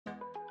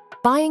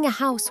Buying a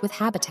house with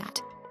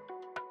Habitat.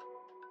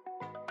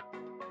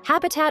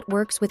 Habitat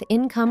works with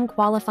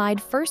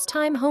income-qualified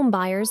first-time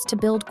homebuyers to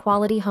build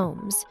quality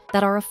homes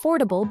that are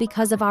affordable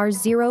because of our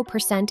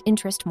 0%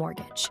 interest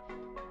mortgage.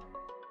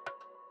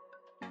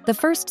 The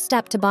first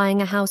step to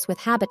buying a house with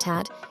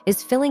Habitat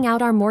is filling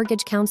out our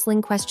Mortgage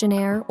Counseling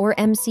Questionnaire, or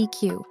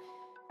MCQ.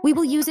 We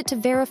will use it to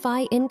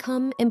verify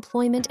income,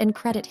 employment, and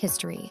credit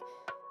history.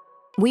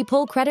 We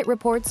pull credit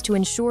reports to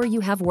ensure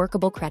you have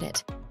workable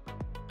credit.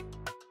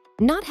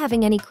 Not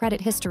having any credit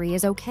history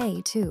is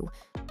okay, too.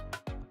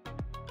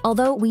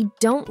 Although we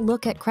don't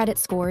look at credit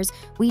scores,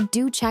 we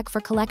do check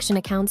for collection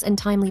accounts and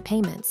timely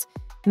payments.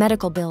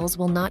 Medical bills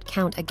will not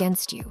count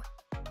against you.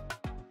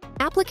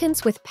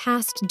 Applicants with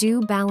past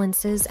due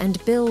balances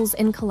and bills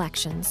in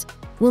collections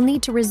will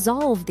need to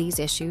resolve these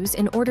issues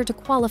in order to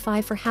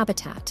qualify for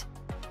Habitat.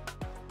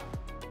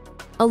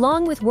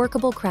 Along with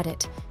workable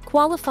credit,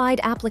 qualified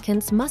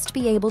applicants must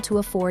be able to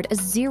afford a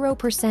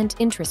 0%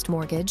 interest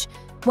mortgage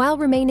while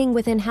remaining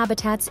within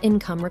Habitat's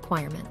income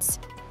requirements.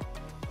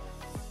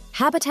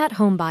 Habitat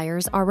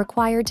homebuyers are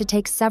required to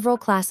take several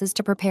classes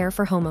to prepare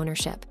for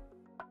homeownership.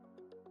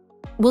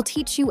 We'll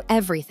teach you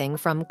everything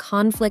from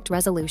conflict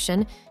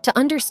resolution to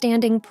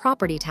understanding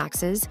property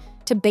taxes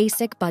to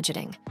basic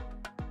budgeting.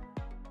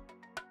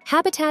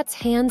 Habitat's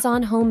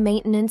hands-on home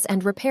maintenance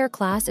and repair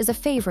class is a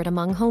favorite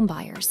among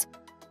homebuyers.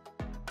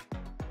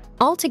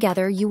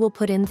 Altogether, you will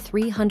put in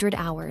 300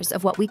 hours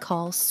of what we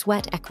call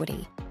sweat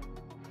equity,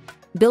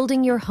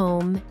 building your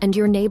home and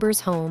your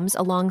neighbors' homes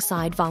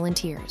alongside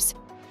volunteers.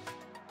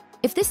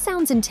 If this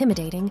sounds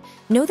intimidating,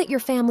 know that your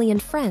family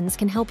and friends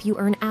can help you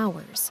earn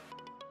hours.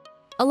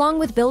 Along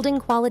with building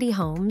quality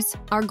homes,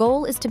 our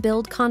goal is to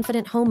build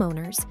confident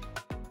homeowners.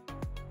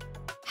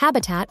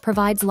 Habitat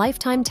provides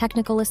lifetime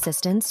technical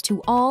assistance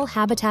to all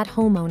Habitat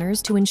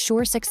homeowners to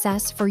ensure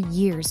success for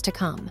years to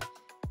come.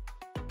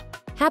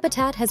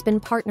 Habitat has been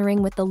partnering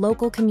with the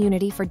local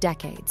community for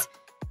decades.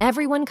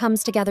 Everyone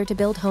comes together to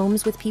build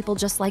homes with people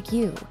just like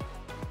you.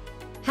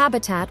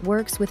 Habitat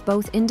works with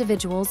both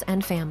individuals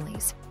and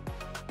families.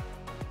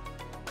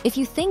 If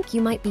you think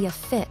you might be a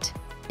fit,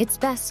 it's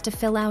best to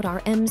fill out our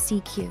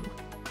MCQ.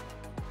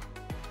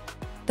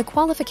 The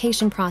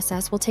qualification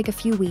process will take a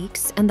few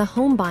weeks, and the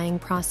home buying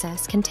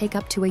process can take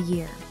up to a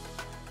year.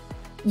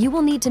 You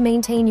will need to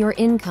maintain your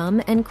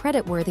income and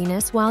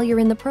creditworthiness while you're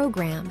in the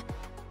program.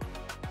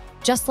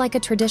 Just like a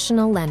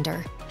traditional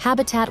lender,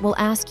 Habitat will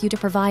ask you to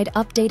provide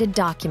updated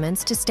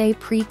documents to stay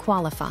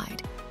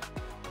pre-qualified.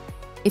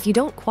 If you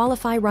don't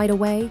qualify right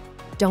away,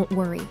 don't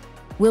worry.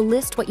 We'll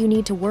list what you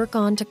need to work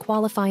on to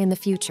qualify in the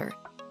future.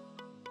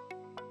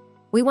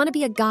 We want to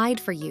be a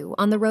guide for you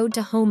on the road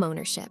to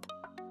homeownership.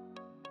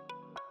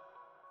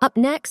 Up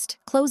next,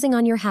 closing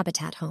on your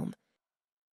Habitat home.